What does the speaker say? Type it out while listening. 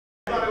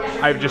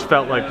I've just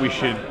felt like we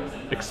should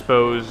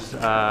expose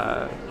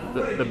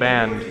the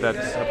band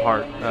that's a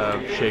part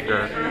of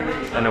Shaker,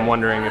 and I'm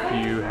wondering if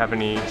you have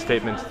any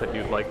statements that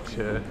you'd like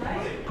to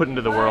put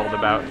into the world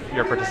about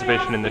your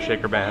participation in the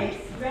Shaker band.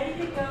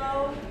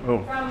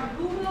 Oh,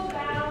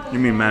 you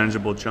mean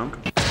Manageable Chunk?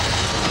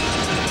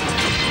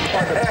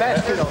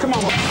 Come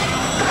on.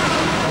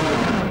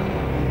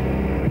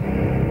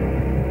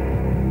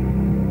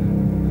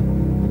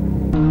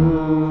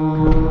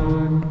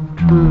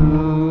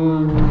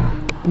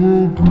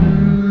 We'll be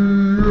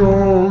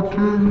out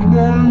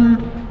tonight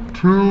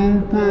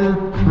till the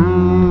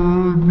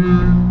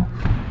turning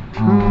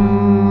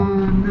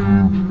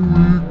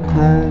we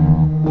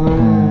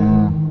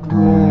come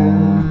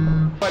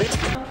round right.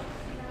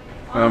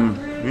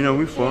 You know,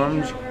 we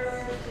formed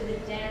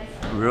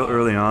real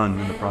early on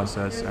in the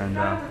process, and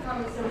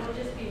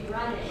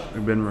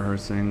we've been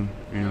rehearsing.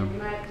 You know,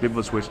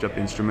 people switched up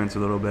instruments a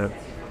little bit.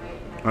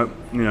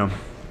 You know,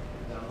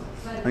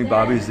 I think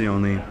Bobby's the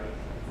only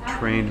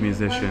trained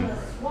musician.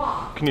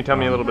 Can you tell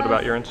me a little bit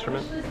about your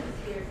instrument?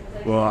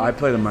 Well, I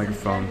play the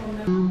microphone.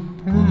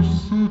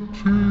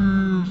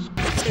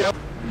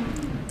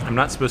 I'm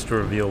not supposed to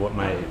reveal what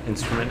my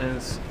instrument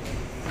is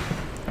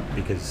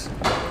because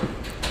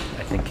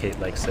I think Kate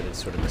likes that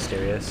it's sort of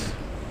mysterious.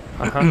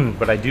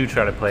 But I do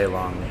try to play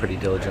along pretty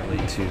diligently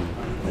to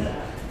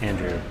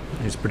Andrew,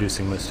 who's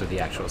producing most of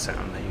the actual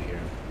sound that you hear.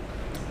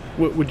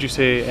 Would you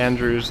say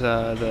Andrew's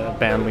the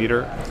band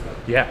leader?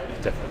 Yeah,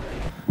 definitely.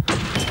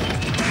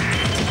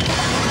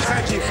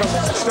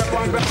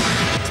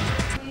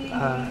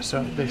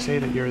 So they say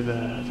that you're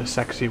the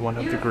sexy one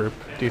of the group.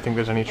 Do you think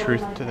there's any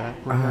truth to that?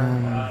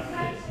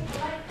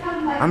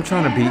 I'm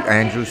trying to beat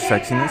Andrew's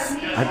sexiness.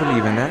 I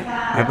believe in that.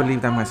 I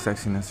believe that my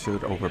sexiness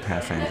should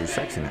overpass Andrew's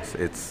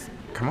sexiness.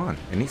 Come on,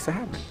 it needs to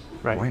happen.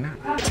 Right. Why not?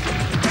 I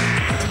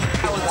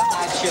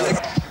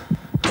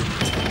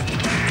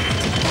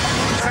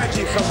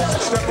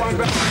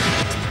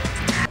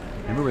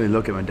never really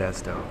look at my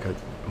desk though, because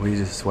he's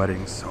just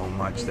sweating so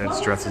much that it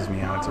stresses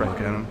me out to look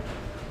at him.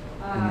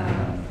 And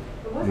then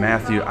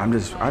Matthew, I'm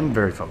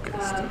very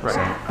focused. Right.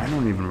 So I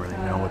don't even really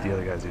know what the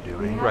other guys are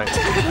doing. Right.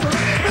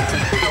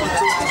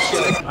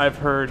 I've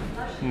heard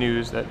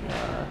news that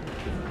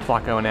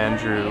Flacco and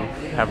Andrew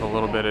have a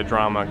little bit of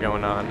drama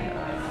going on.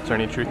 Is there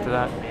any truth to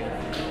that?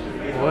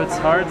 Well, it's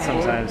hard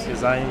sometimes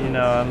because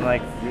I'm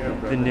like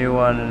the new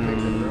one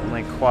and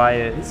like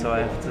quiet, so I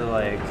have to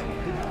like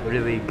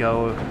really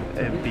go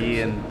and be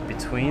in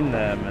between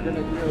them,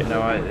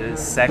 and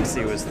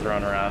sexy was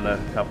thrown around a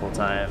couple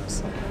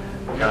times.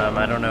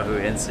 I don't know who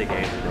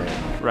instigated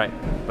it. Right.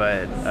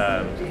 But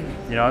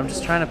I'm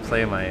just trying to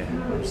play my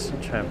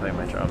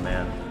drum,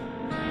 man.